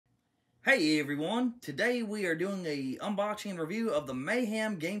Hey everyone, today we are doing a unboxing and review of the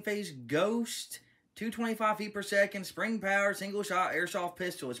MAYHEM Game Phase Ghost 225 feet per second spring powered single shot airsoft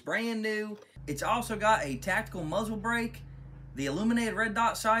pistol. It's brand new. It's also got a tactical muzzle brake, the illuminated red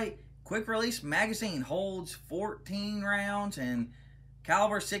dot sight, quick release magazine, holds 14 rounds and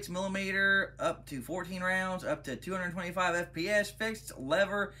caliber 6mm up to 14 rounds, up to 225 FPS, fixed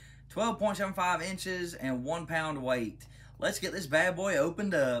lever, 12.75 inches and 1 pound weight. Let's get this bad boy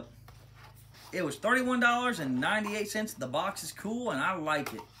opened up. It was $31.98. The box is cool and I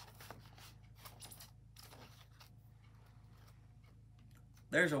like it.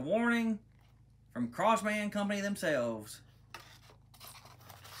 There's a warning from Crosman company themselves.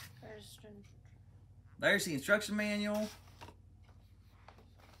 There's the instruction manual.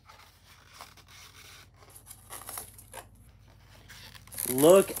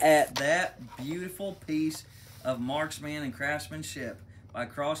 Look at that beautiful piece of marksman and craftsmanship by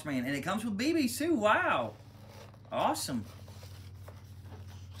Crosman, and it comes with BBs too. Wow, awesome.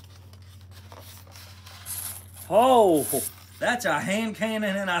 Oh, that's a hand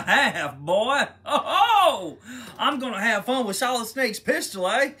cannon and a half, boy. Oh, I'm gonna have fun with Solid Snake's pistol,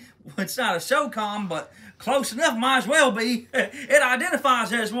 eh? It's not a SOCOM, but close enough, might as well be. It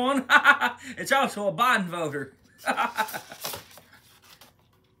identifies as one. It's also a Biden voter.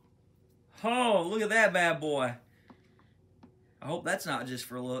 Oh, look at that bad boy. I hope that's not just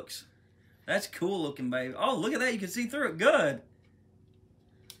for looks. That's cool looking, baby. Oh, look at that. You can see through it good.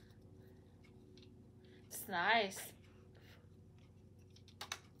 It's nice.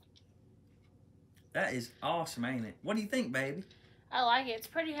 That is awesome, ain't it? What do you think, baby? I like it. It's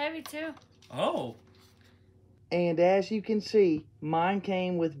pretty heavy, too. Oh. And as you can see, mine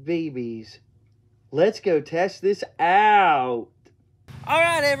came with BBs. Let's go test this out.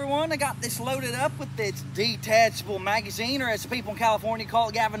 Alright everyone, I got this loaded up with its detachable magazine, or as the people in California call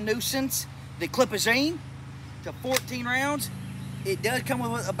it, Gavin Nuisance, the Clipazine, to 14 rounds. It does come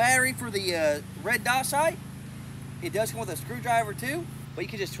with a battery for the red dot sight. It does come with a screwdriver too, but you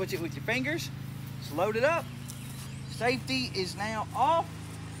can just switch it with your fingers. It's loaded up. Safety is now off.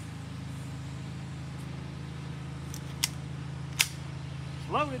 It's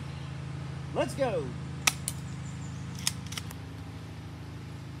loaded. Let's go.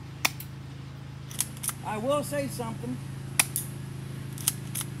 I will say something.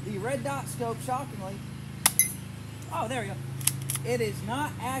 The red dot scope, shockingly, oh, there we go. It is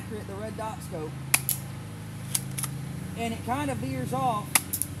not accurate, the red dot scope. And it kind of veers off.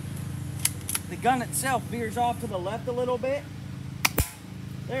 The gun itself veers off to the left a little bit.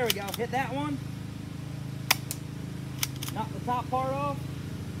 There we go, hit that one. Knock the top part off.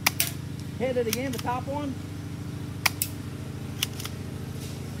 Hit it again, the top one.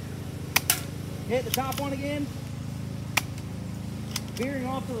 Hit the top one again. Veering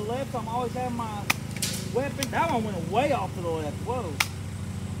off to the left, I'm always having my weapon. That one went way off to the left. Whoa.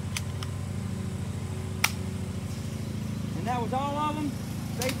 And that was all of them.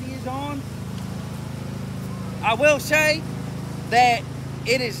 Safety is on. I will say that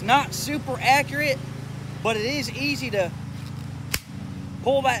it is not super accurate, but it is easy to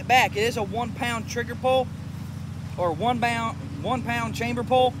pull that back. It is a 1 pound trigger pull, or 1 pound chamber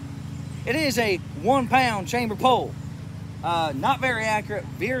pull. It is a 1 pound chamber pull. Not very accurate,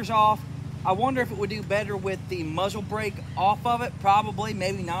 veers off. I wonder if it would do better with the muzzle brake off of it. Probably,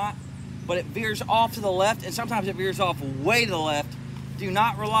 maybe not. But it veers off to the left, and sometimes it veers off way to the left. Do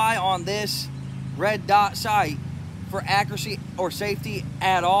not rely on this red dot sight for accuracy or safety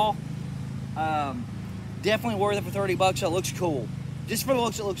at all. Definitely worth it for 30 bucks. It looks cool. Just for the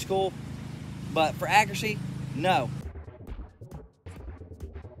looks, it looks cool. But for accuracy, no.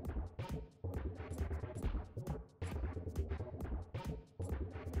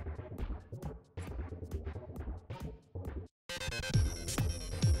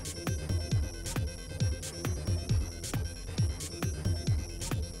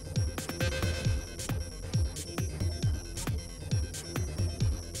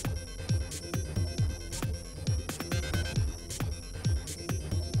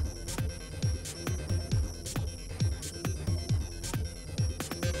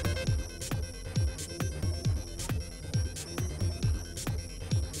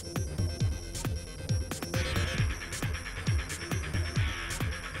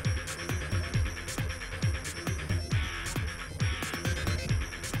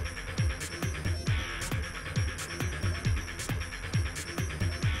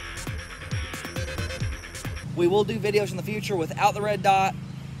 We will do videos in the future without the red dot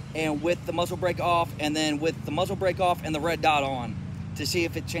and with the muzzle brake off, and then with the muzzle brake off and the red dot on, to see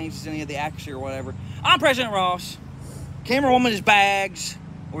if it changes any of the accuracy or whatever. I'm President Ross. Camerawoman is Bagz.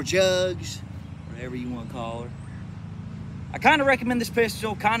 or Jugs, whatever you want to call her. I kind of recommend this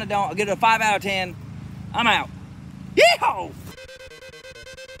pistol, kind of don't. I'll give it a 5 out of 10. I'm out. Yeehaw!